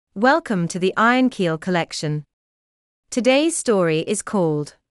Welcome to the Ironkeel collection. Today's story is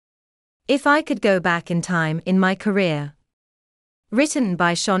called If I Could Go Back in Time in My Career. Written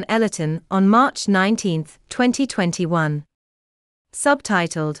by Sean Ellerton on March 19, 2021.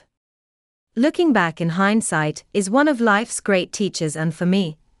 Subtitled Looking Back in Hindsight is one of life's great teachers, and for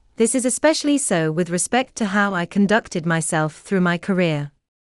me, this is especially so with respect to how I conducted myself through my career.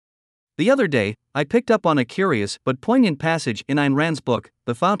 The other day, I picked up on a curious but poignant passage in Ayn Rand's book,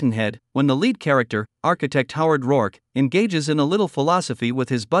 The Fountainhead, when the lead character, architect Howard Roark, engages in a little philosophy with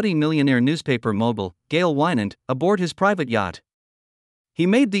his budding millionaire newspaper mogul, Gail Wynant, aboard his private yacht. He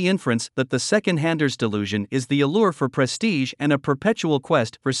made the inference that the second-hander's delusion is the allure for prestige and a perpetual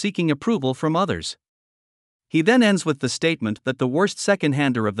quest for seeking approval from others. He then ends with the statement that the worst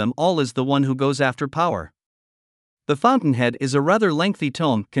second-hander of them all is the one who goes after power. The Fountainhead is a rather lengthy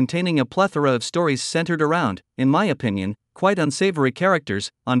tome containing a plethora of stories centered around, in my opinion, quite unsavory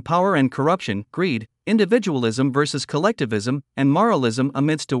characters, on power and corruption, greed, individualism versus collectivism, and moralism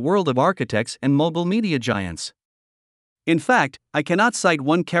amidst a world of architects and mogul media giants. In fact, I cannot cite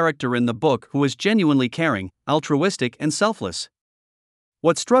one character in the book who is genuinely caring, altruistic, and selfless.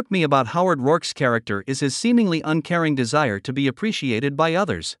 What struck me about Howard Roark's character is his seemingly uncaring desire to be appreciated by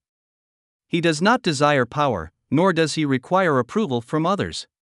others. He does not desire power, nor does he require approval from others.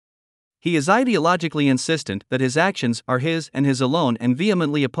 He is ideologically insistent that his actions are his and his alone, and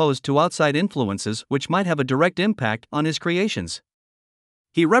vehemently opposed to outside influences which might have a direct impact on his creations.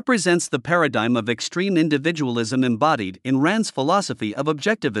 He represents the paradigm of extreme individualism embodied in Rand's philosophy of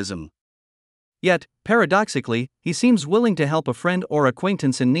objectivism. Yet, paradoxically, he seems willing to help a friend or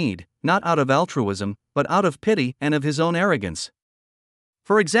acquaintance in need, not out of altruism, but out of pity and of his own arrogance.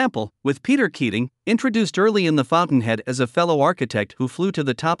 For example, with Peter Keating, introduced early in The Fountainhead as a fellow architect who flew to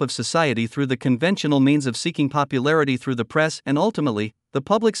the top of society through the conventional means of seeking popularity through the press and ultimately, the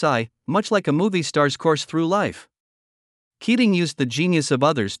public's eye, much like a movie star's course through life. Keating used the genius of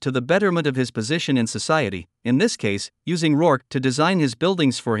others to the betterment of his position in society, in this case, using Roark to design his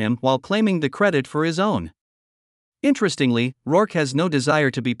buildings for him while claiming the credit for his own. Interestingly, Roark has no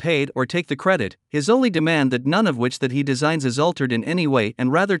desire to be paid or take the credit, his only demand that none of which that he designs is altered in any way,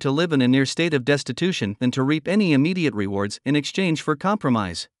 and rather to live in a near state of destitution than to reap any immediate rewards in exchange for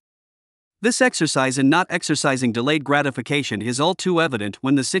compromise. This exercise in not exercising delayed gratification is all too evident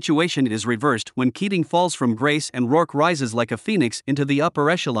when the situation is reversed, when Keating falls from grace and Roark rises like a phoenix into the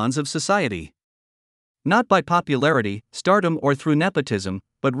upper echelons of society. Not by popularity, stardom, or through nepotism,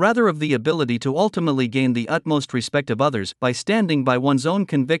 but rather of the ability to ultimately gain the utmost respect of others by standing by one's own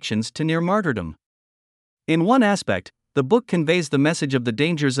convictions to near martyrdom. In one aspect, the book conveys the message of the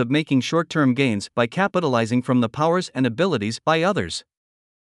dangers of making short-term gains by capitalizing from the powers and abilities by others.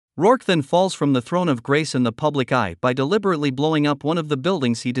 Roark then falls from the throne of grace in the public eye by deliberately blowing up one of the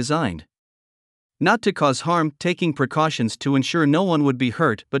buildings he designed. Not to cause harm, taking precautions to ensure no one would be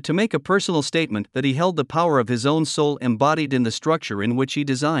hurt, but to make a personal statement that he held the power of his own soul embodied in the structure in which he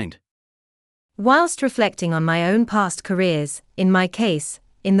designed. Whilst reflecting on my own past careers, in my case,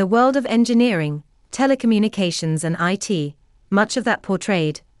 in the world of engineering, telecommunications and IT, much of that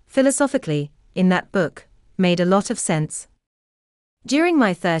portrayed, philosophically, in that book, made a lot of sense. During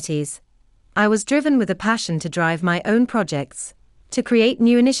my 30s, I was driven with a passion to drive my own projects, to create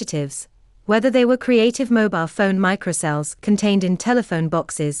new initiatives, whether they were creative mobile phone microcells contained in telephone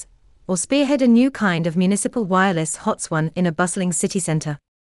boxes, or spearhead a new kind of municipal wireless hotspot in a bustling city center.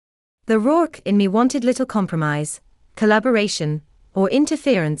 The Roark in me wanted little compromise, collaboration, or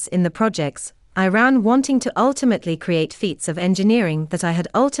interference in the projects I ran, wanting to ultimately create feats of engineering that I had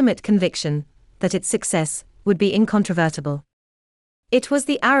ultimate conviction that its success would be incontrovertible. It was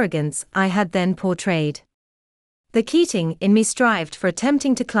the arrogance I had then portrayed. The Keating in me strived for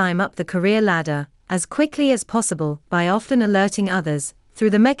attempting to climb up the career ladder as quickly as possible by often alerting others,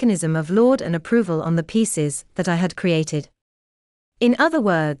 through the mechanism of laud and approval, on the pieces that I had created. In other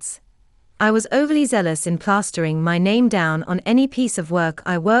words, I was overly zealous in plastering my name down on any piece of work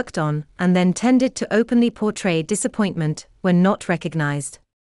I worked on, and then tended to openly portray disappointment when not recognized.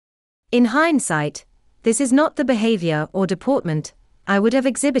 In hindsight, this is not the behavior or deportment I would have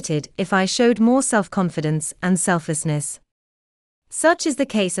exhibited if I showed more self-confidence and selflessness. Such is the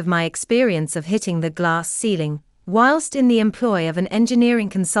case of my experience of hitting the glass ceiling, whilst in the employ of an engineering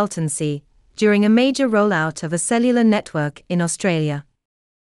consultancy, during a major rollout of a cellular network in Australia.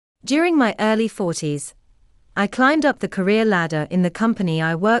 During my early 40s, I climbed up the career ladder in the company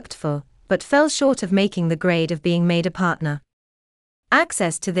I worked for, but fell short of making the grade of being made a partner.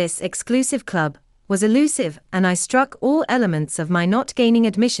 Access to this exclusive club was elusive, and I struck all elements of my not gaining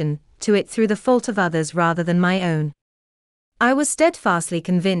admission to it through the fault of others rather than my own. I was steadfastly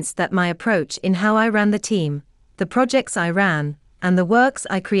convinced that my approach in how I ran the team, the projects I ran, and the works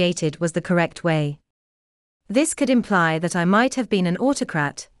I created was the correct way. This could imply that I might have been an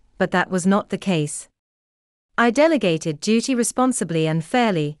autocrat, but that was not the case. I delegated duty responsibly and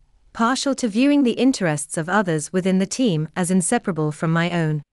fairly, partial to viewing the interests of others within the team as inseparable from my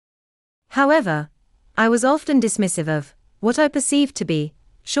own. However, I was often dismissive of what I perceived to be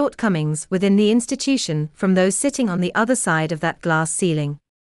shortcomings within the institution from those sitting on the other side of that glass ceiling.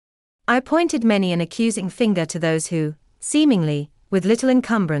 I pointed many an accusing finger to those who, seemingly, with little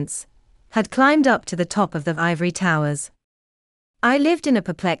encumbrance, had climbed up to the top of the ivory towers. I lived in a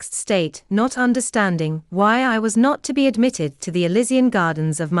perplexed state, not understanding why I was not to be admitted to the Elysian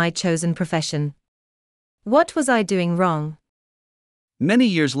gardens of my chosen profession. What was I doing wrong? Many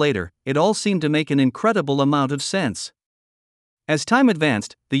years later, it all seemed to make an incredible amount of sense. As time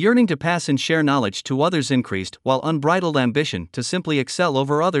advanced, the yearning to pass and share knowledge to others increased, while unbridled ambition to simply excel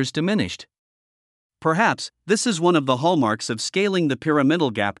over others diminished. Perhaps, this is one of the hallmarks of scaling the pyramidal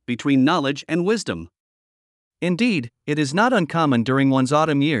gap between knowledge and wisdom. Indeed, it is not uncommon during one's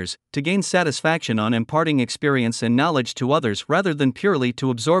autumn years to gain satisfaction on imparting experience and knowledge to others rather than purely to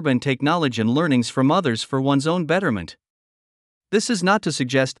absorb and take knowledge and learnings from others for one's own betterment. This is not to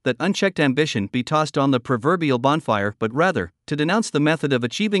suggest that unchecked ambition be tossed on the proverbial bonfire, but rather, to denounce the method of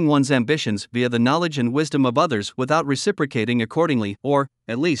achieving one's ambitions via the knowledge and wisdom of others without reciprocating accordingly, or,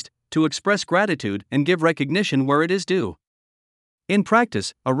 at least, to express gratitude and give recognition where it is due. In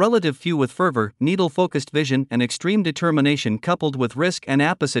practice, a relative few with fervor, needle-focused vision, and extreme determination coupled with risk and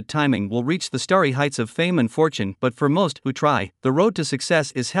apposite timing will reach the starry heights of fame and fortune, but for most who try, the road to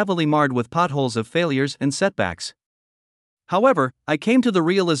success is heavily marred with potholes of failures and setbacks. However, I came to the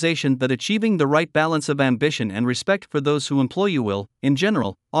realization that achieving the right balance of ambition and respect for those who employ you will, in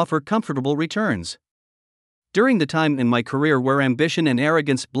general, offer comfortable returns. During the time in my career where ambition and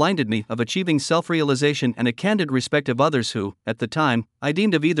arrogance blinded me of achieving self-realization and a candid respect of others who, at the time, I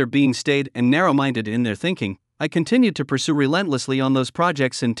deemed of either being staid and narrow-minded in their thinking, I continued to pursue relentlessly on those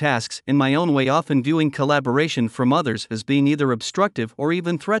projects and tasks in my own way, often viewing collaboration from others as being either obstructive or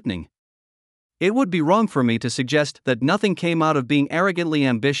even threatening. It would be wrong for me to suggest that nothing came out of being arrogantly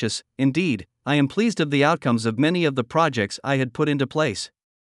ambitious. Indeed, I am pleased of the outcomes of many of the projects I had put into place.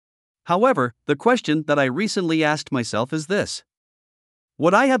 However, the question that I recently asked myself is this: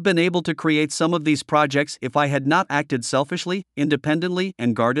 would I have been able to create some of these projects if I had not acted selfishly, independently,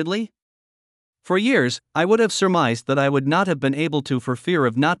 and guardedly? For years, I would have surmised that I would not have been able to for fear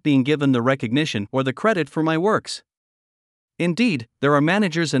of not being given the recognition or the credit for my works. Indeed, there are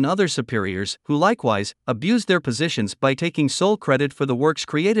managers and other superiors who likewise abuse their positions by taking sole credit for the works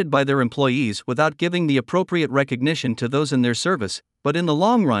created by their employees without giving the appropriate recognition to those in their service, but in the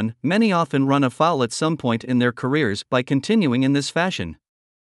long run, many often run afoul at some point in their careers by continuing in this fashion.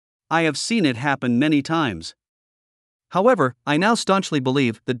 I have seen it happen many times. However, I now staunchly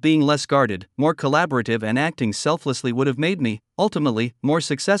believe that being less guarded, more collaborative, and acting selflessly would have made me, ultimately, more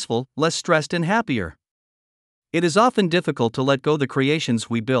successful, less stressed, and happier. It is often difficult to let go the creations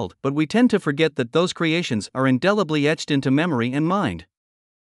we build, but we tend to forget that those creations are indelibly etched into memory and mind.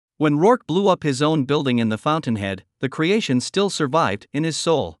 When Rourke blew up his own building in the Fountainhead, the creation still survived in his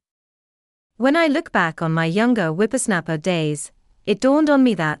soul. When I look back on my younger whippersnapper days, it dawned on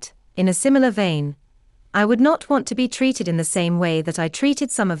me that, in a similar vein, I would not want to be treated in the same way that I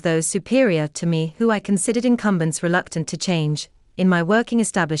treated some of those superior to me who I considered incumbents reluctant to change, in my working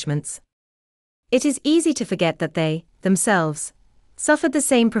establishments. It is easy to forget that they, themselves, suffered the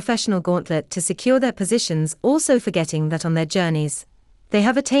same professional gauntlet to secure their positions, also forgetting that on their journeys, they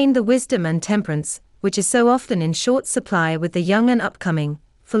have attained the wisdom and temperance, which is so often in short supply with the young and upcoming,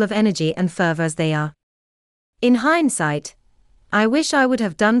 full of energy and fervor as they are. In hindsight, I wish I would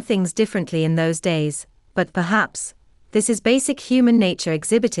have done things differently in those days, but perhaps, this is basic human nature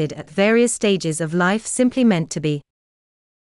exhibited at various stages of life, simply meant to be.